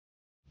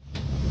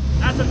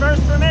That's a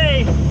first for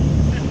me.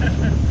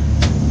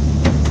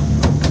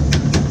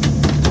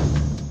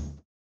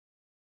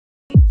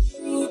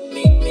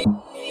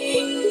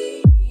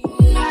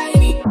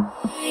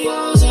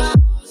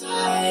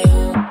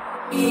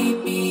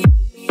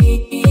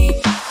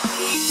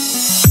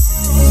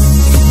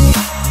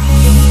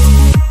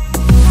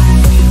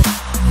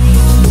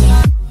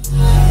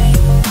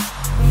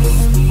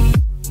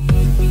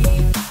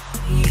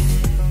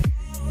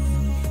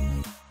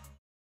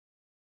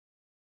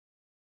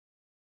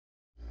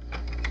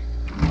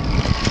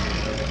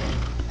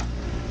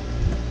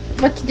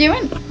 What you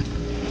doing?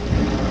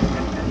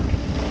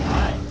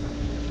 Hi.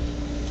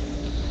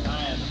 I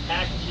am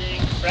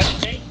packaging fresh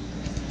bait.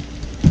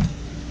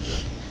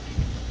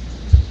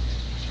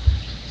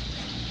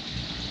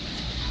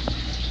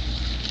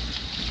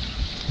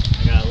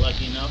 I got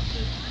lucky enough to...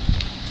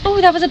 Oh,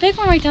 that was a big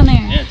one right down there.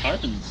 Yeah,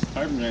 tarpons.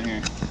 Tarpons right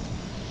here.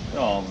 Look at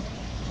all of them.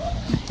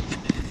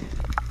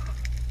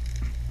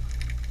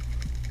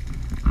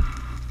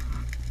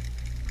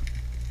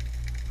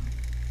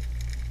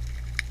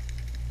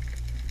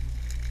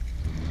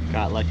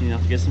 Got lucky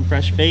enough to get some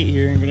fresh bait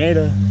here in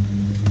Grenada.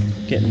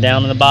 Getting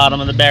down to the bottom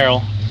of the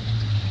barrel.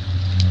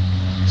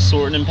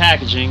 Sorting and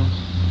packaging.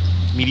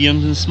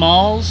 Mediums and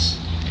smalls.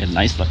 Getting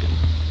nice looking.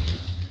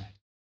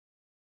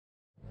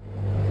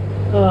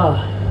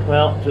 Oh,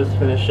 well, just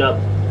finished up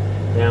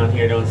down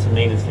here doing some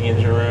maintenance in the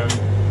engine room.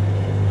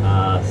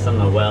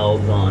 Some of the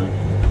welds on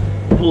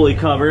pulley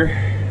cover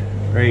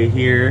right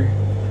here.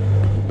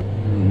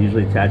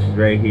 Usually attaches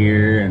right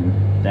here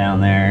and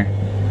down there.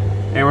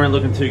 They weren't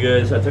looking too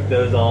good, so I took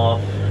those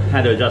off.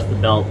 Had to adjust the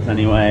belts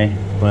anyway,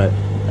 but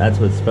that's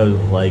what it's supposed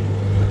to look like.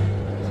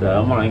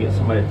 So I'm gonna get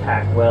somebody to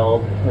tack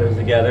weld those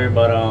together.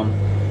 But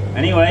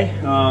anyway,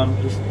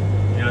 just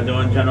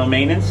doing general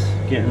maintenance,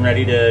 getting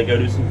ready to go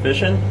do some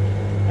fishing.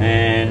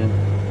 And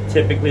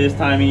typically this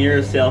time of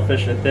year,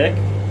 sailfish are thick.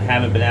 I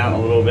haven't been out in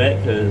a little bit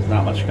because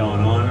not much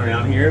going on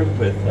around here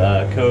with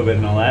COVID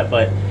and all that,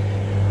 but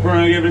we're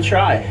gonna give it a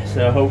try.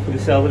 So hopefully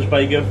the sailfish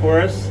bite good for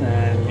us,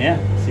 and yeah,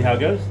 see how it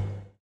goes.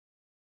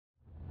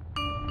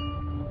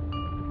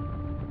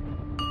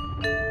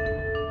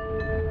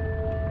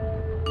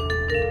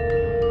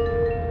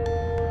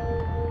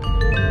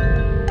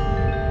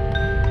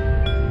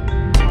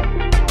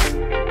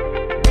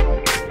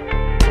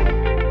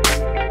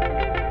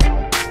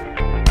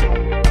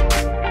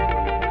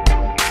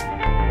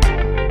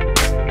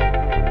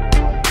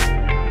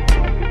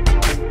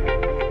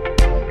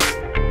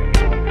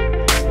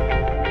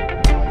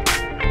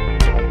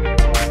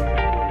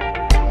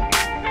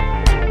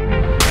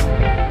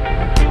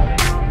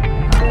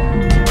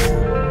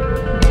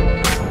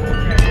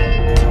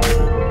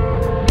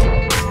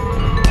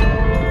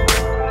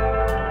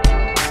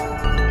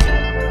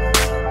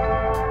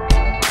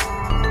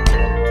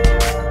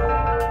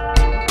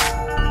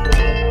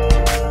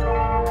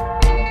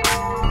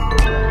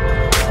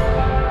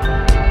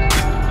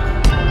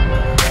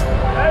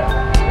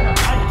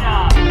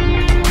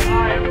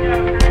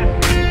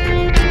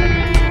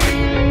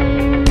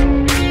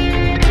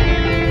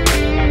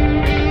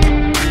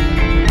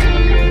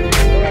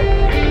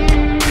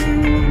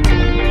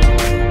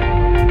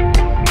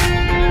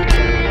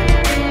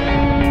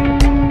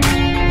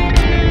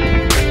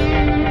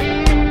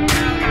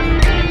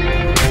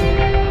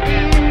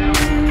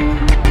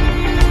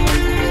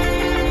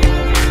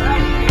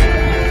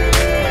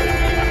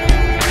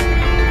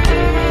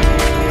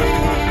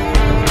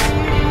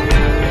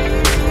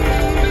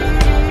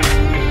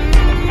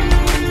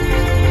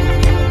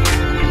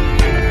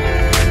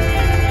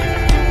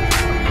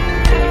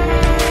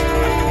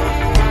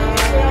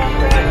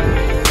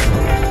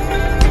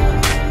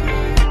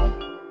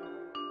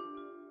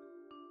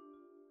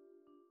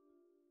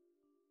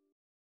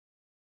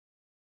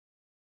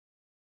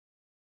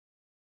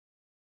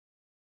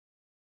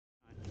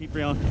 Keep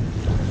reeling.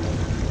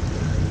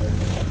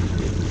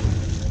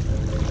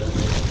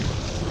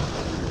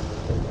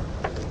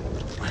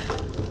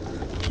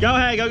 Go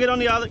ahead, go get on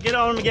the other, get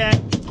on them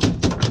again.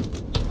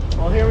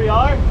 Well, here we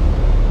are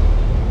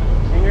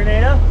in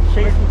Grenada,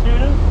 chasing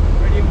tunas.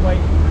 Ready to wait.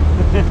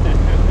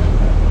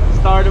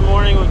 Started the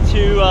morning with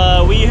 2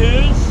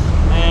 weehoos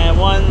and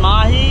 1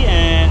 mahi,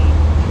 and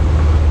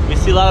we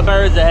see a lot of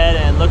birds ahead,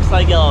 and it looks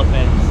like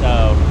elephants.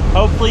 So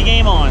hopefully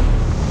game on.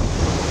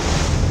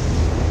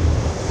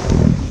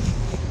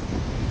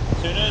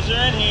 Tunas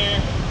are in here,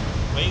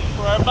 waiting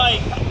for our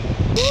bite.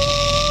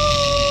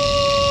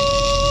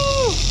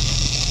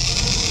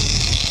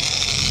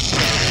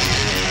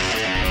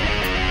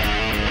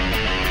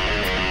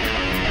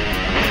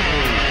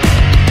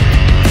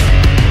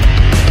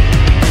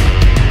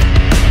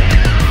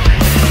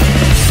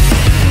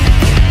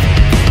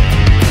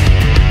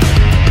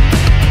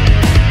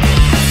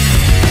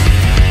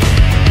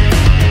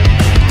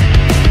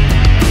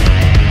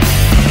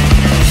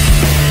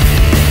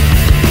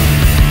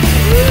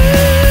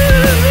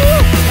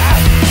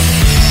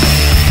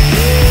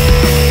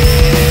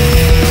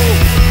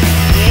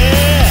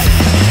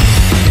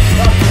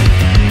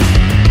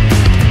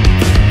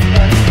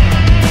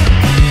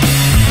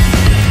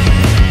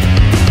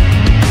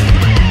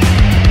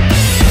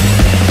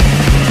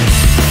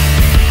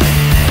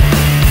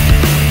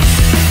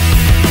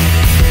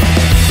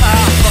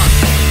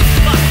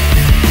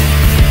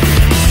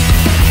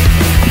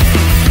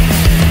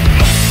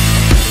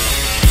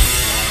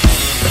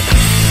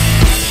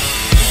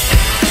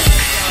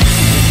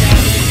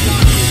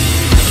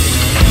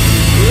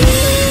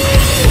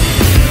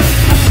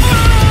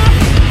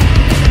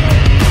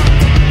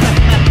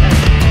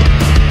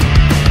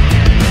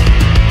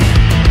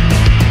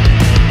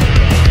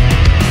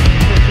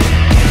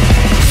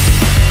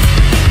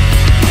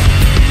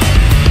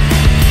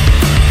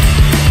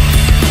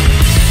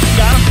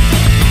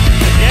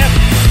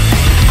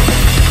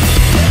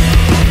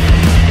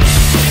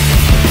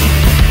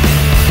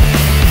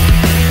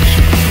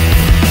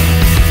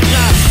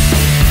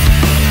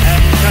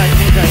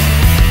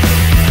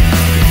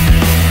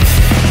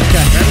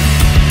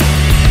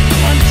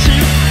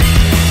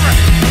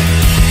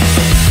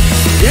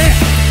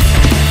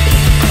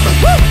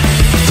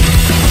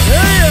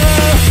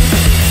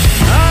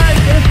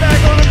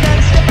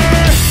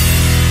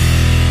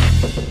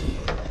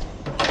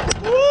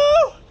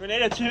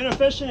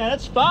 fishing at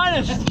its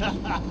finest. Boom!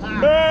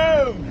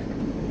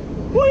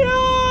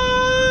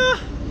 Booyah!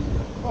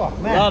 Oh,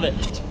 man. Love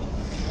it.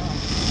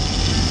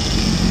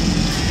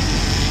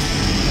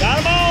 Got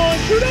him on,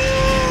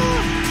 Tuna!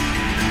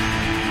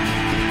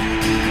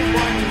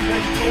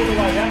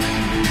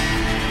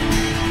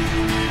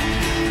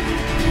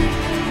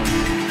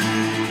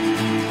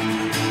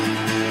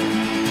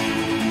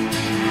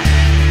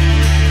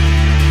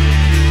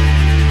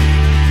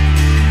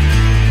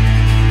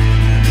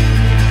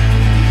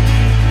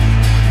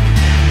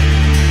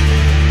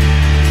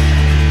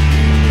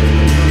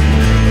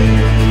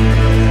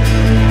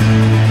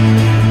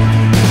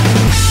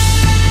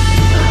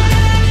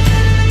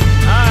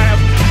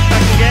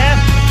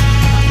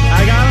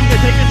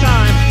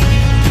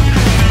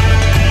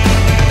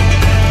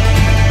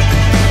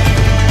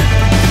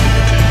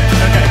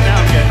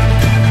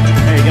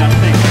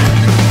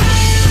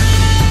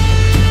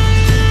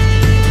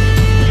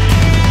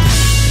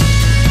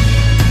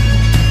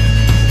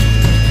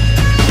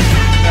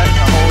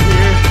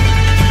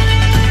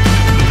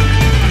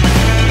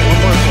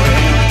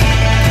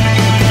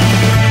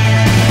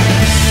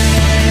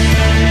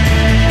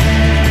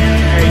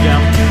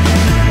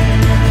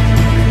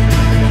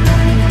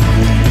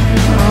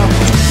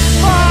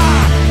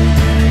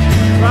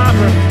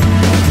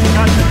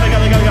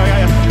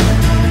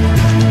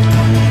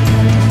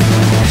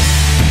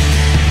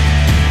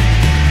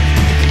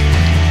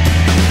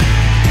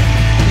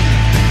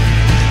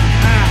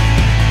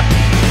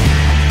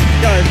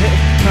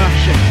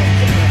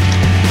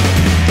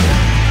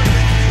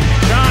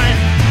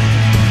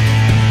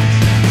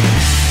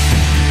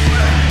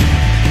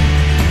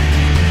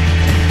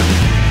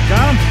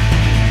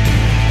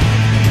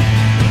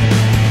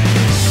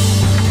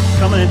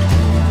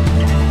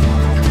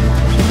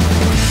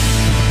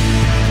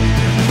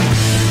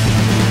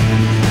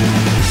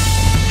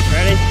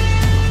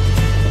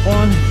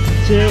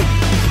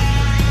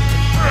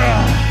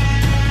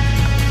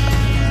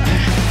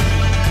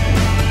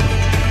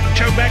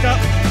 Choke back up.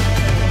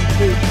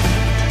 1, 2.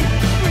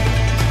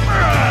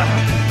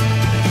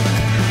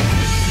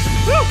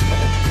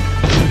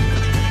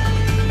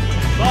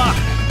 Fuck.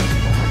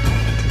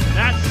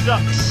 That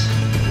sucks.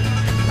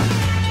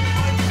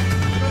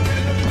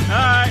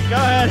 Alright, go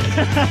ahead.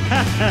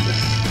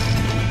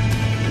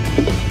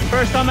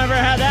 First time I ever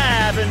had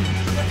that happen.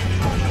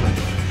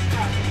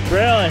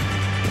 Really?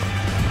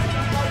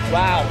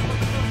 Wow.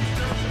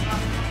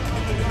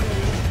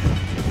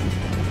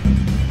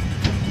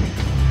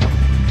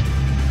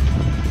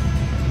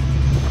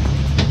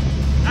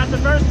 That's a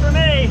first for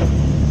me.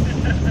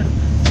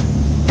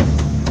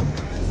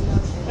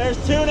 There's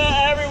tuna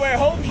everywhere.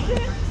 Oh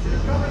shit.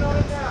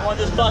 One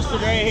just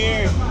busted right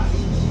here.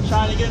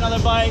 Trying to get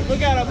another bite.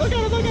 Look at him, look at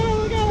him, look at him,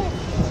 look at him.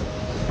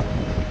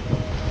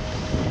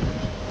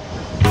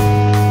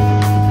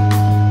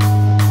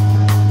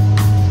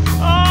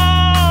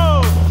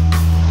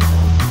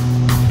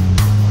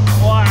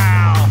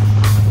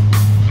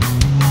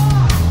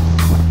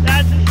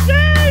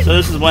 So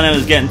this is when it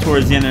was getting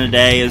towards the end of the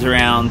day. It was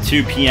around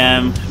 2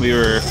 p.m. We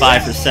were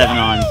 5 for 7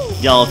 on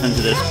yellowfin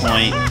to this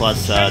point,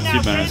 plus 2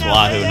 bonus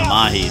wahoo and a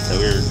mahi. So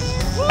we were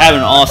having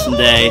an awesome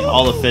day.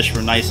 All the fish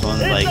were nice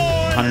ones, like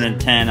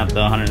 110 up to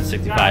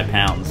 165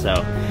 pounds.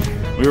 So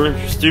we were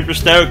super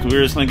stoked. We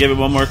were just going to give it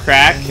one more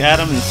crack at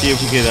them and see if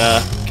we could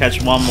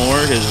catch one more,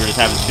 because we were just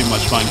having too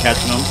much fun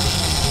catching them.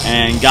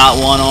 And got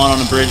one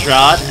on a bridge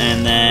rod,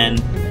 and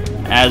then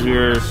as we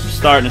were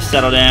starting to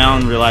settle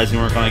down, realizing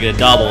we weren't going to get a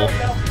double,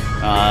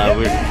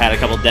 we had a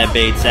couple dead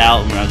baits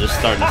out, and we were just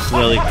starting to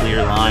slowly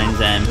clear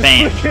lines, and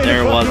bam,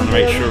 there it was on the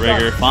right short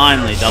rigger.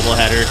 Finally, double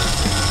header,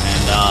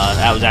 and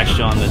that was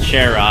actually on the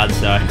chair rod,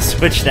 so I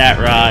switched that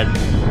rod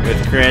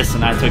with Chris,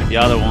 and I took the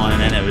other one,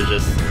 and then it was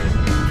just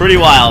pretty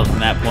wild from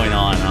that point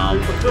on.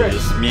 It was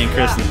just me and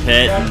Chris in the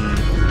pit, and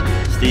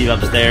Steve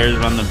upstairs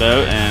running the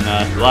boat,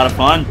 and a lot of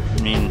fun.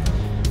 I mean,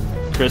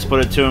 Chris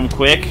put it to him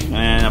quick,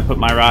 and I put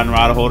my rod and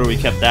rod holder. We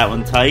kept that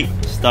one tight.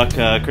 Stuck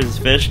Chris's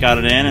fish, got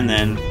it in, and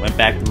then went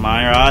back to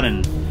my rod,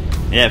 and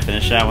yeah,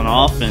 finished that one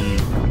off and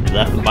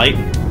left them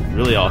biting.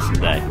 Really awesome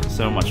day.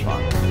 So much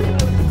fun.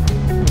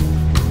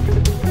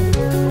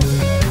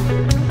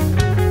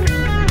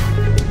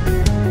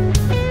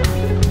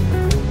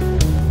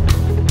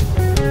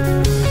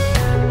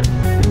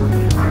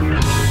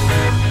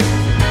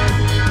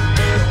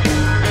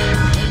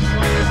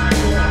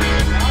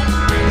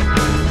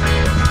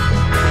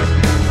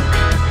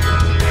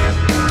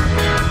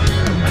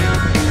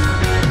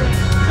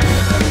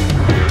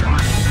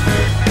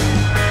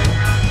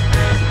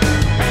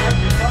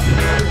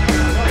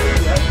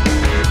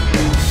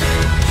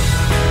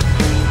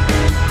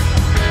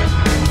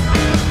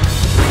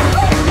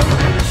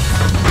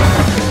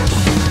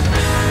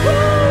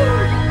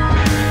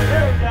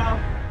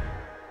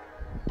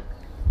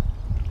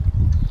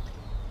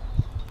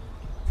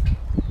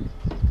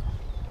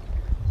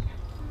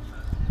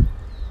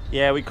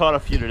 Yeah, we caught a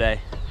few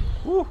today.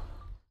 Woo.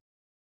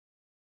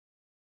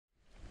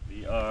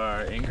 We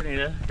are in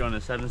Grenada, going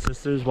to Seven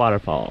Sisters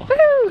Waterfall.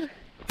 Woo!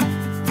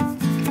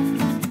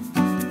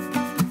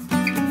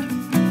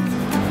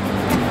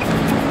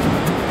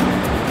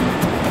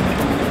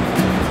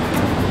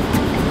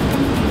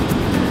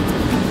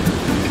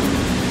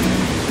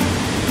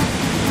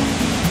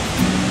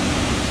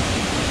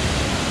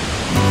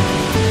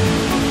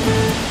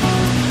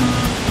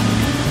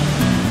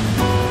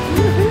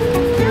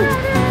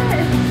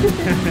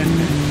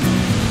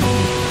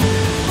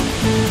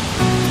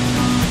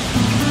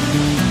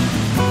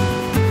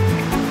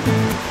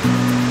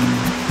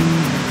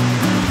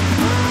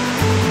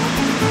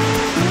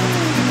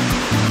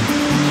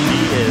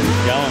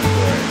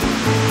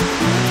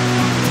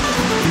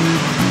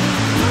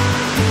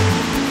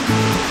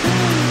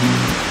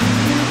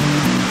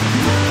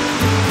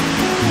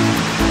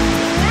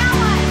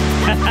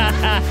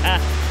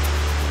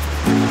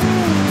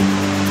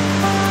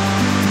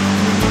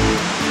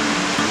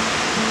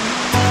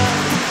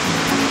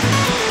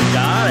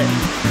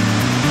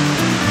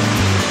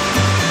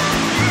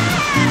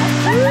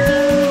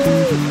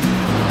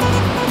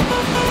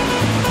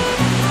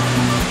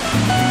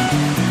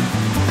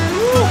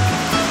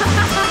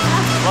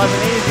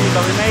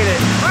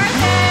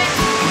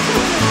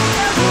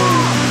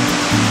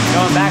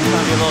 Going back's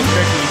gonna be a little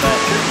tricky, but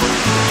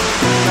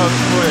let's go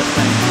explore this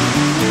thing.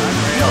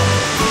 Unreal.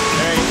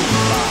 Very cool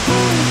spot.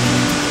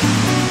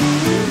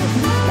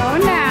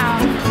 Going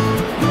down.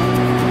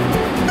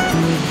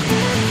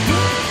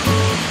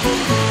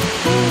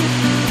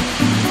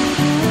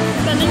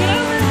 Sending it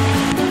over.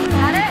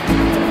 Got it?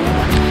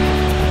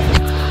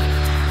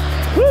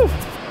 Woo!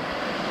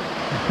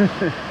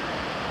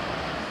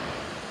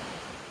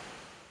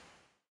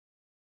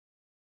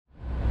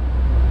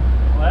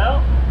 Well,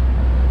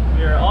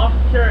 we are off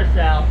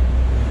Curacao.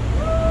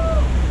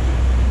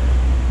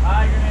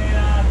 Hi,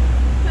 Grenada.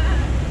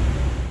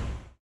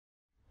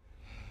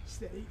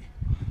 Steady.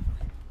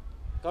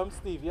 Come,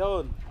 Steve,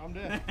 yawn. I'm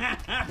there.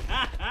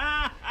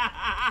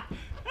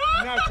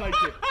 Now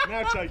take it.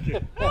 Now take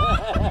it.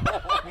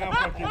 Now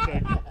fucking take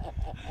it.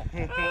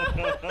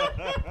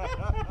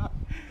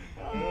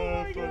 Oh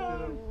my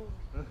God.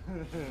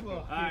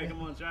 Alright,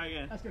 come on, try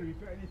again. That's going to be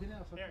better than anything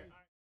else. I think.